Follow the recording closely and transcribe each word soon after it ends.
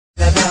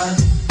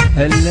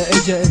هلا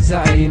اجا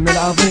الزعيم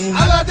العظيم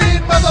على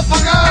دين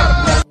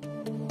مدفقر.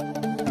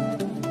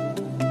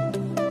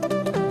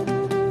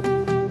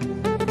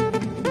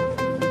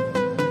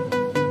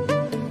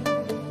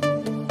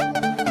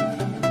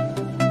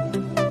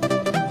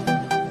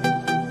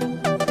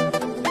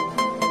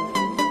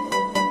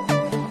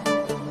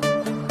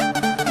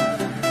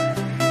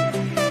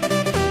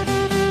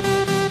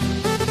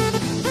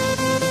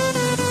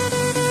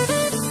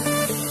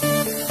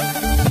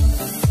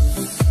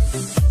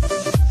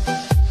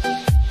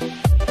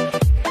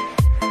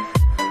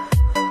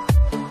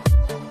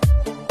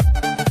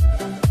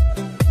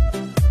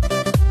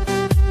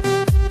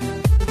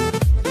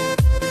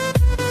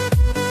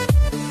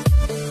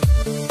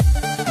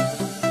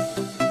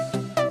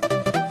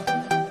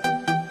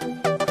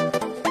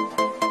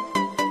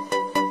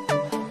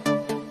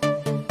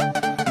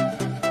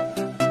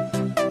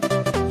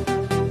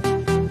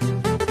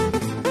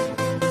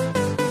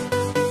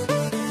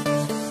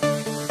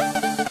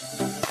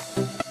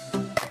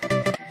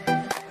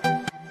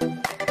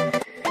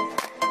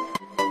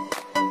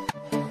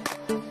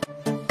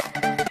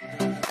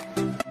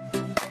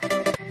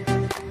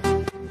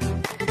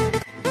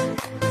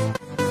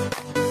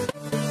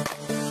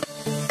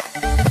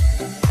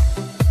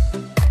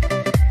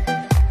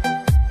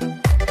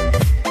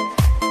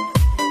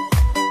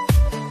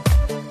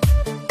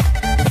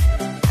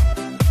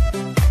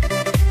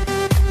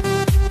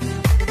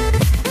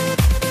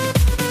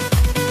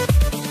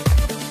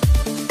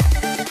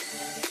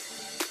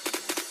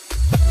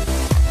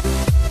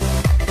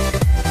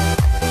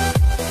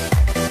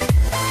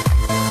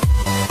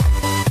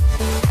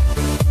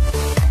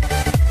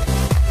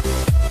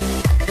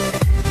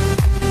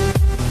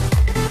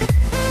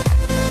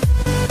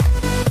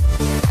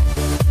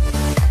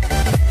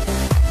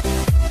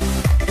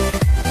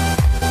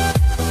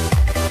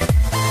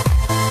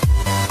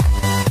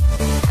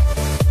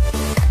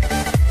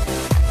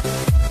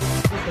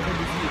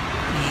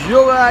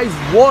 Yo guys,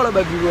 what up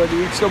everybody?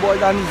 It's your boy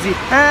Danish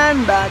Zehen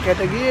back at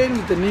again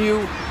with a new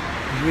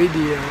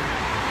video.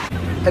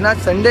 And आज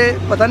Sunday,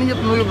 पता नहीं जब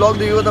तुम लोग blog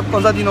देखोगे तब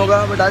कौन सा दिन होगा,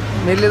 बट आज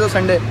मेरे लिए तो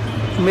संडे,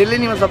 मेरे लिए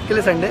नहीं मतलब सबके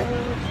लिए संडे।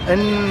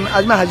 एंड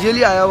आज मैं हाजी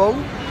अली आया हुआ हूँ,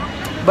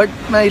 बट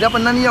मैं हीरा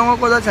पन्ना नहीं जाऊँगा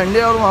क्योंकि आज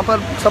संडे और वहाँ पर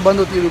सब बंद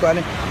होती है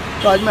दुकानें।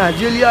 तो आज मैं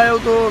हाजी अली आया हूँ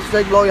तो उसका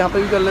एक ब्लॉग यहाँ पर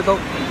भी कर लेता हूँ।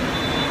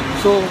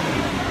 सो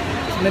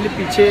मेरे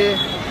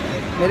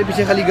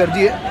पीछे खाली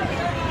गर्दी है,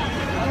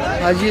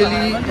 हाजी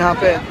अली यहाँ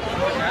पे।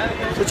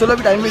 तो चलो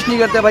अभी टाइम वेस्ट नहीं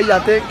करते भाई,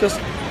 जाते क्यों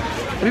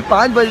अभी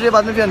 5 बज रहे,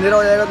 बाद में फिर अंधेरा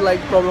हो जाएगा तो लाइट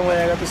प्रॉब्लम हो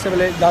जाएगा, तो इससे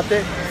पहले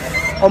जाते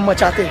और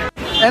मचाते।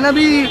 एंड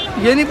अभी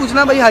ये नहीं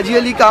पूछना भाई हाजी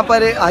अली कहाँ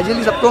पर है, हाजी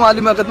अली सबको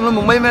मालूम है। अगर तुम लोग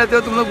मुंबई में रहते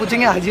हो तुम लोग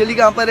पूछेंगे हाजी अली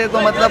कहाँ पर है,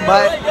 तो मतलब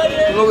भाई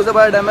तुम लोगों से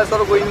बड़ा डैमेज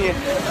और कोई नहीं है।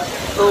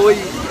 तो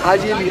वही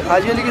हाजी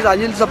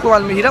अली सबको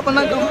मालूम है। हीरा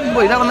पन्ना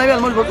भी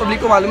ऑलमोस्ट बहुत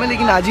पब्लिक को मालूम है,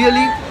 लेकिन हाजी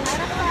अली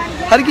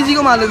हर किसी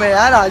को मालूम है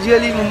यार। हाजी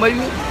अली मुंबई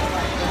में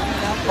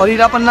और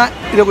हीरा पन्ना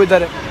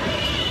इधर है,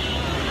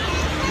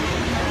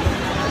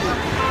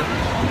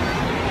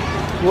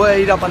 वो है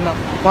हीरा पन्ना।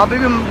 वहाँ पे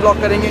भी हम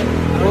ब्लॉग करेंगे,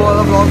 वो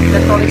वाला ब्लॉग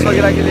इलेक्ट्रॉनिक्स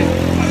वगैरह के लिए।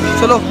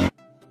 चलो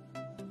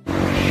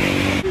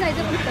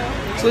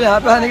तो यहाँ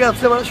पे आने का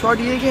सबसे बड़ा शॉट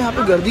ये है कि यहाँ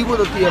पे गर्दी बहुत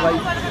होती है भाई,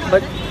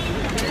 बट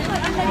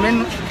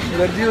मेन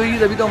गर्दी होगी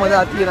तभी तो मज़ा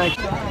आती है ना।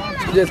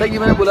 तो जैसा कि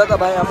मैंने बोला था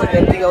भाई, यहाँ पर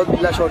गर्दी का बहुत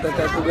पीला शॉट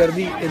रहता है। तो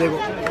गर्दी ये देखो,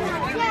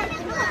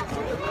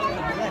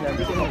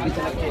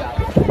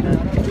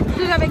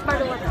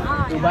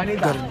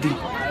 गर्दी।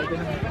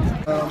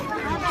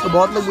 तो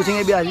बहुत लोग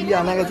पूछेंगे भी हाजी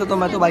आना कैसे, तो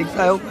मैं तो बाइक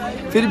से आया हूँ।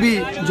 फिर भी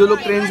जो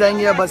लोग ट्रेन से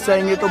आएंगे या बस से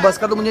आएंगे, तो बस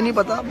का तो मुझे नहीं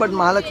पता, बट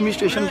महालक्ष्मी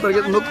स्टेशन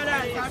पर तुम लोग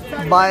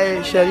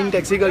बाय शेयरिंग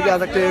टैक्सी करके आ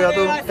सकते हो, या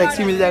तो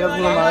टैक्सी मिल जाएगा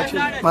तुम लोग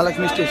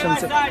महालक्ष्मी स्टेशन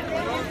से।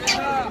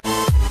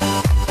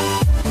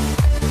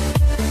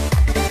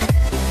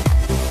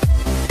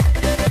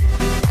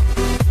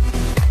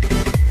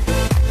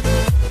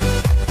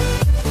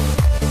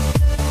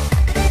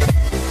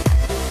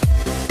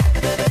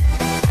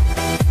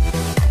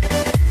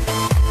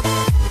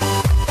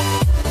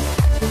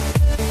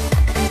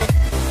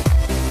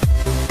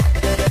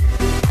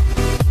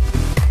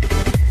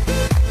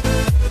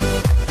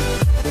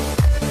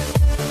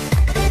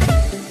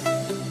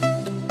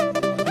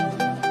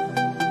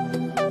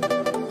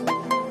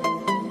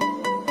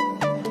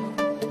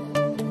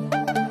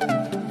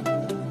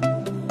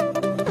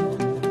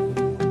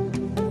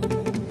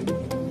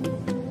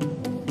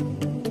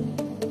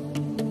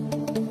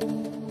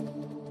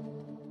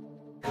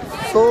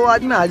 तो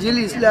आज मैं हाजी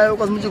अली इसलिए आया हूँ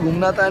बिकॉज मुझे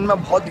घूमना था, एंड मैं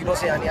बहुत दिनों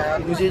से यहाँ आया।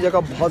 मुझे ये जगह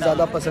बहुत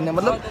ज़्यादा पसंद है,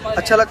 मतलब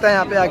अच्छा लगता है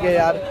यहाँ पे आके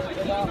यार।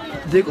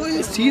 देखो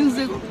ये सीन्स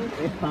देखो,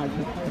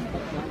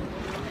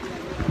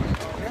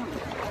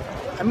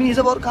 आई मीन ये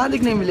सब और कहाँ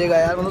देखने मिलेगा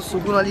यार। मतलब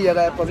सुकून वाली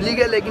जगह है, पब्लिक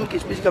है लेकिन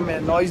किचपिच कम है,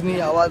 नॉइज़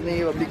नहीं, आवाज़ नहीं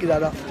है पब्लिक की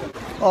ज़्यादा।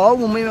 आओ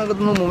मुंबई में, अगर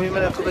तुम मुंबई में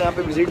रहते हो तो यहाँ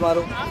पे विजिट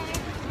मारो।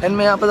 एंड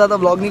मैं यहाँ पे ज़्यादा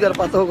ब्लॉग नहीं कर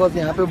पाता हूँ बिकॉज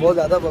यहाँ पे बहुत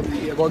ज़्यादा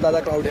पब्लिक है, बहुत ज़्यादा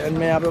क्राउड है। एंड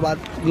मैं यहाँ पे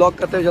ब्लॉग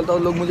करते हुए चलता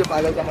हूँ, लोग मुझे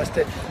पागल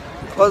समझते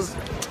बिकॉज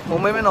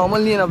मुंबई में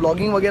नॉर्मल नहीं है ना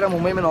ब्लॉगिंग वगैरह,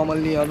 मुंबई में नॉर्मल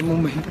नहीं है। और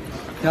मुंबई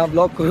यहाँ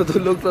ब्लॉग करो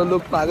तो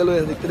लोग पागल हो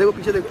जाते। देखो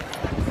पीछे देखो,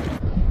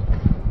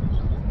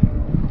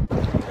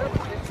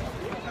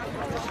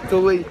 तो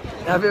वही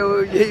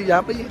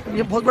यहाँ पे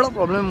ये बहुत बड़ा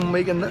प्रॉब्लम है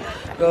मुंबई के अंदर।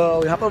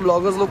 यहाँ पर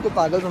ब्लॉगर्स लोग को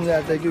पागल समझा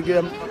जाता है, क्योंकि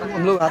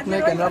हम लोग हाथ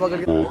में कैमरा पकड़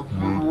के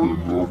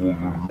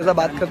ऐसा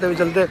बात करते हुए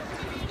चलते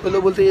तो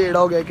लोग बोलते ये एड़ा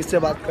हो गया, किससे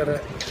बात कर रहा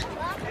है।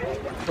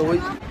 तो वही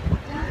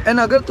एंड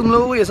अगर तुम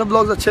लोगों को ये सब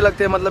ब्लॉग्स अच्छे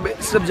लगते हैं, मतलब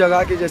सब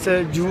जगह के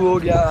जैसे जू हो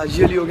गया,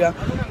 हाजी अली हो गया,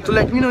 तो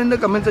let me know in the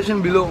comment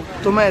section below,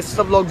 तो मैं ऐसे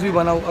सब ब्लॉग्स भी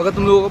बनाऊँ। अगर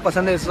तुम लोगों को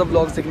पसंद है ऐसे सब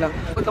ब्लॉग्स देखना,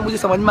 तो मुझे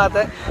समझ में आता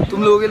है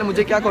तुम लोगों के लिए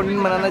मुझे क्या कंटेंट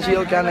बनाना चाहिए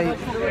और क्या नहीं।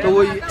 तो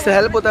वही इससे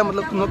हेल्प होता है,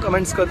 मतलब तुम लोग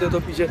कमेंट्स करते हो तो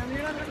पीछे,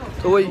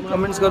 तो वही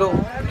कमेंट्स करो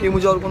कि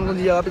मुझे और कौन कौन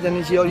सी जगह पे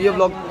जानी चाहिए और ये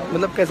ब्लॉग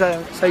मतलब कैसा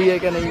है, सही है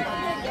क्या नहीं,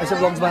 ऐसे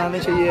ब्लॉग्स बनाने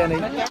चाहिए या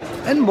नहीं।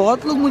 एंड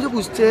बहुत लोग मुझे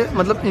पूछते हैं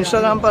मतलब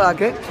इंस्टाग्राम पर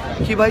आके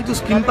कि भाई तू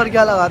स्किन पर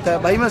क्या लगाता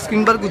है। भाई मैं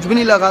स्किन पर कुछ भी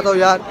नहीं लगाता हूँ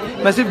यार,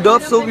 मैं सिर्फ डव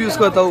सोप यूज़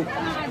करता हूँ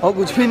और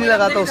कुछ भी नहीं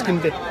लगाता हूँ स्किन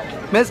पे।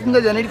 मैं स्किन का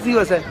जेनेटिक्स ही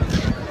वैसा है।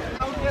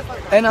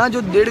 एंड हाँ,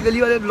 जो 1.5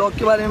 गली वाले ब्लॉग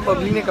के बारे में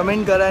पब्लिक ने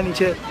कमेंट करा है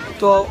नीचे,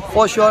 तो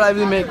for sure I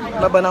will make,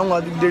 मैं बनाऊंगा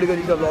 1.5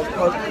 गली का ब्लॉग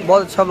और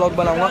बहुत अच्छा ब्लॉग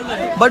बनाऊंगा।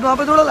 बट वहाँ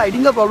पे थोड़ा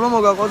लाइटिंग का प्रॉब्लम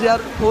होगा, बिकॉज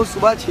यार वो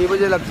सुबह 6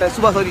 बजे लगता है,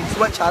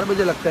 सुबह 4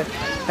 बजे लगता है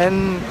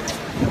एंड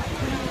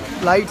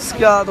लाइट्स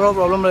का थोड़ा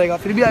प्रॉब्लम रहेगा।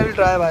 फिर भी आई विल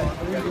ट्राई भाई,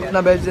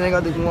 इतना बेस्ट देने का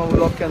देखूंगा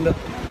ब्लॉग के अंदर।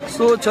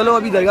 सो चलो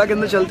अभी दरगाह के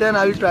अंदर चलते हैं,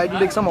 I will try to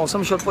take some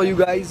awesome shot for you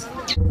guys.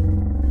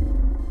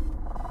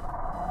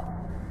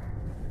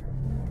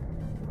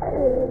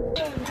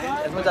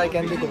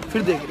 Can देखो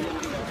फिर देख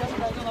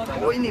रहे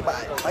कोई नहीं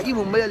पाया। बाकी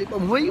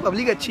मुंबई की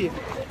पब्लिक अच्छी है,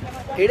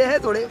 टेढ़े है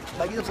थोड़े,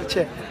 बाकी सब अच्छे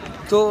है।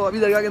 तो अभी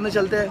दरगाह के अंदर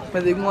चलते हैं,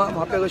 मैं देखूंगा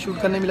वहाँ पे अगर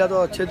शूट करने मिला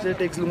तो अच्छे अच्छे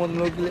टेक्स लूँगा तुम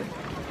लोगों के लिए।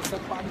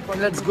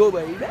 लेट्स गो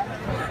भाई।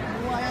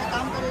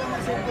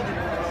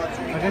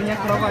 अगर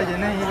यहाँ खड़ा पाहिजे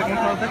ना, हे लगे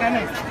खड़ा काय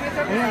नाही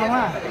हे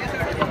मामा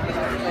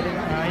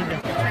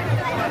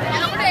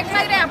एक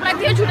लग रहा है अपना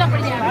दिया झूठा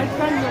पड़ जाएगा।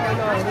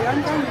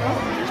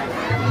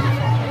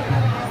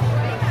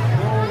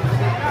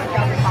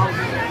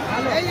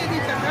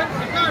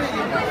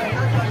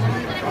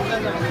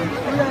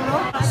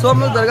 सो हम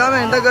लोग दरगाह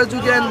में एंटर कर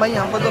चुके हैं भाई।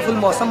 यहाँ पर तो फुल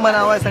मौसम बना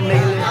हुआ है संडे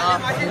के लिए,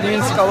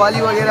 मीन्स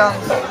कवाली वगैरह।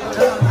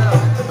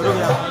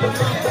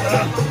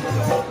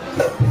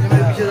 ये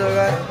मेरे पीछे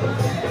दरगाह है।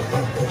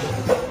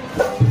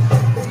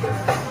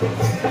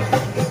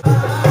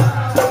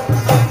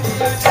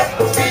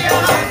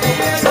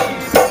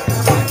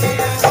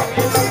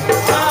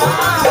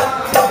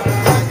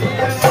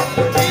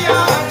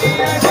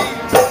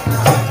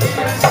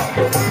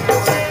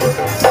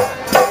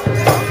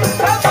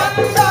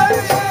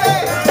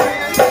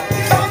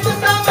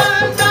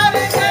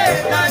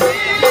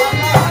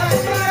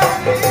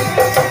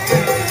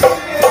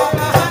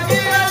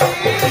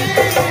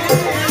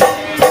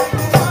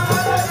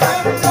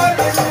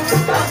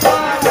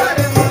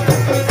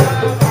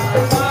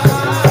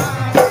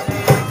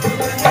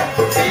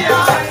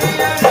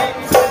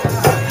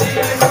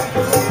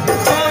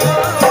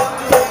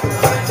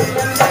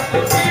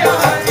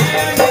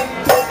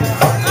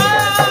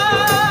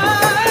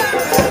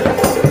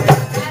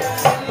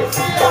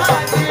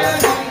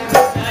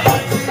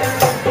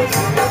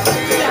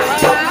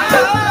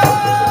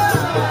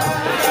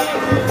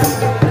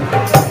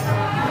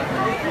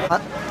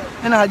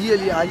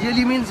 हाजी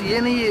अली मीन्स ये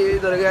नहीं है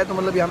दरगाह है तो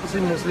मतलब यहाँ पे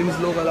सिर्फ मुस्लिम्स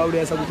लोग अलाउड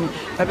है, ऐसा कुछ नहीं।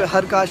 यहाँ पे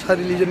हर कास्ट हर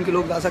रिलीजन के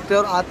लोग आ सकते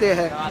हैं और आते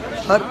हैं।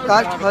 हर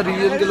कास्ट हर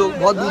रिलीजन के लोग,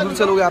 बहुत दूर दूर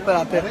से लोग यहाँ पर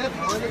आते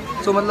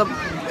हैं। सो मतलब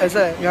ऐसा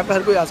है, यहाँ पे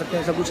हर कोई आ सकते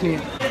हैं, ऐसा कुछ नहीं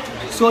है।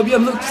 सो अभी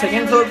हम लोग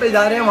 2nd फ्लोर पे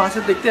जा रहे हैं, वहाँ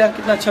से देखते हैं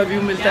कितना अच्छा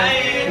व्यू मिलता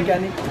है क्या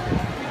नहीं।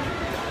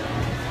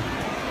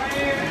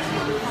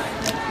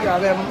 आ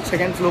गए हम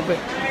 2nd फ्लोर पे,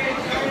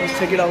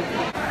 चेक इट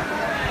आउट।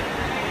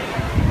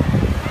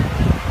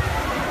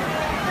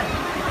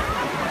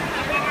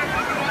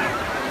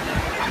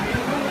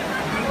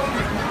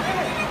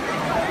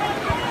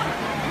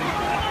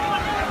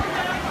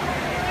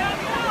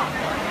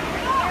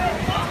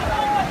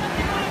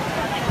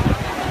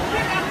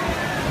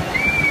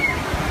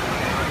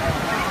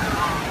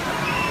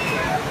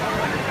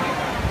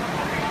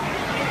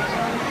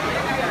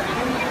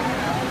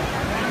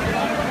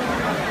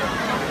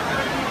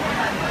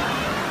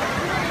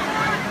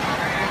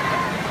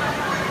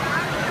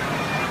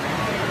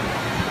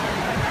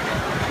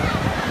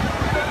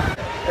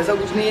 ऐसा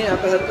कुछ नहीं है, यहाँ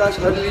पे हर कास्ट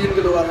हर रिलीजन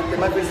के लोग आ सकते हैं।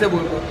 मैं फिर से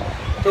बोल रहा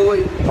हूँ, तो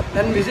वही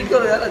एंड विजिट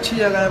करो यार, अच्छी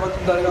जगह है।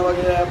 मतलब दरगाह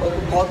वगैरह है,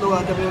 बहुत लोग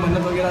आते हैं अपनी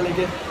मन्नत वगैरह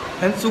लेके।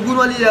 एंड सुकून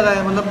वाली जगह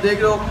है, मतलब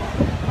देख रहे हो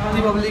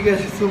इतनी पब्लिक है,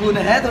 सुकून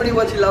है। थोड़ी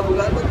बहुत चिल्ला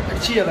पुकार, बहुत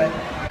अच्छी जगह है।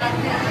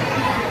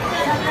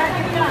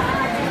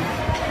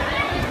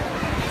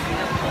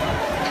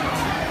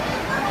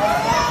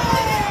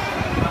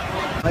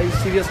 भाई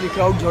सीरियसली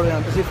क्राउड झोड़े,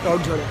 यहाँ पे सिर्फ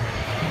crowd झोड़े।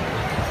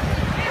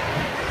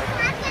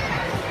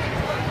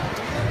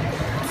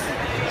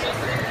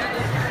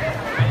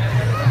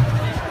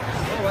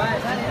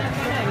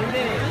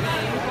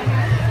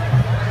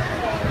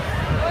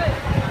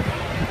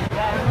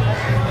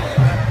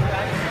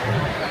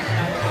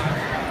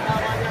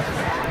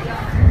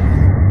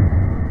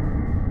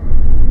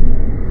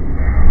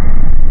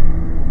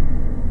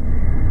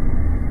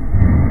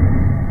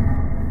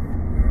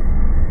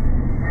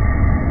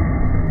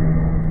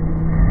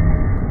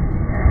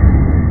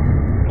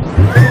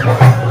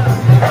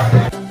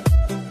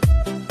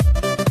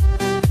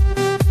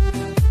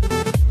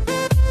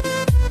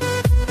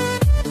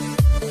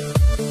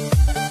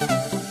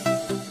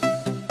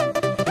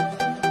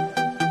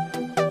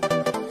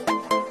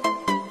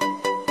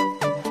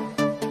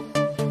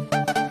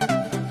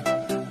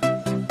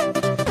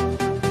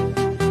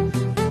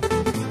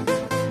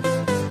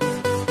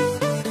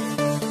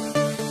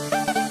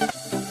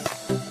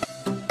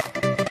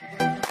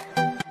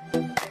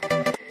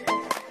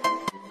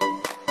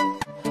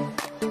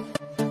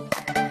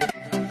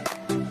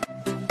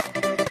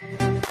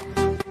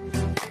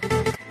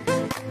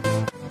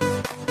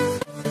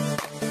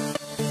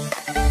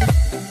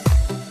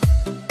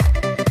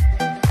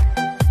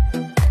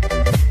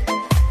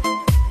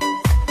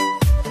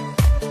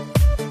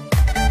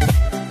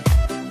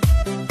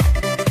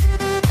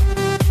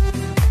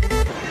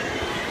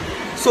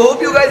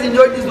 you guys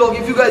enjoyed this vlog.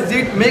 If you guys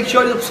did, make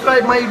sure you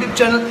subscribe my YouTube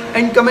channel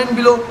and comment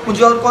below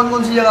मुझे और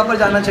कौन सी जगह पर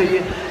जाना चाहिए.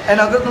 एंड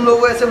अगर तुम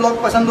लोगों को ऐसे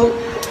ब्लॉग पसंद हो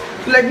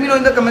तो let me know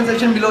in the comment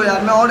section below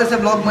यार, मैं और ऐसे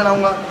ब्लॉग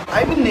बनाऊंगा.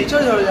 आई मीन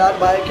नेचर जो यार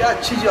भाई, क्या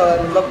अच्छी जगह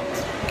है, मतलब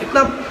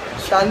कितना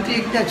शांति,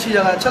 इतनी अच्छी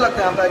जगह, अच्छा लगता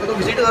है यहाँ पे आके. तो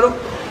विजिट करो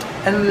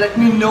and let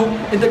me know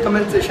in the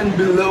comment section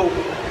below.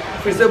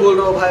 फिर से बोल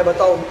रहा हूँ भाई,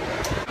 बताओ.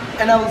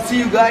 And I will see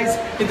you guys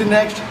in the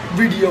next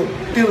video.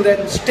 Till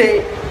then, stay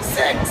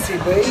sexy,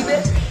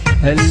 baby.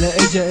 هلا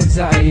اجا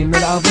الزعيم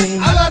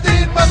العظيم على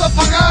دين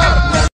motherfucker.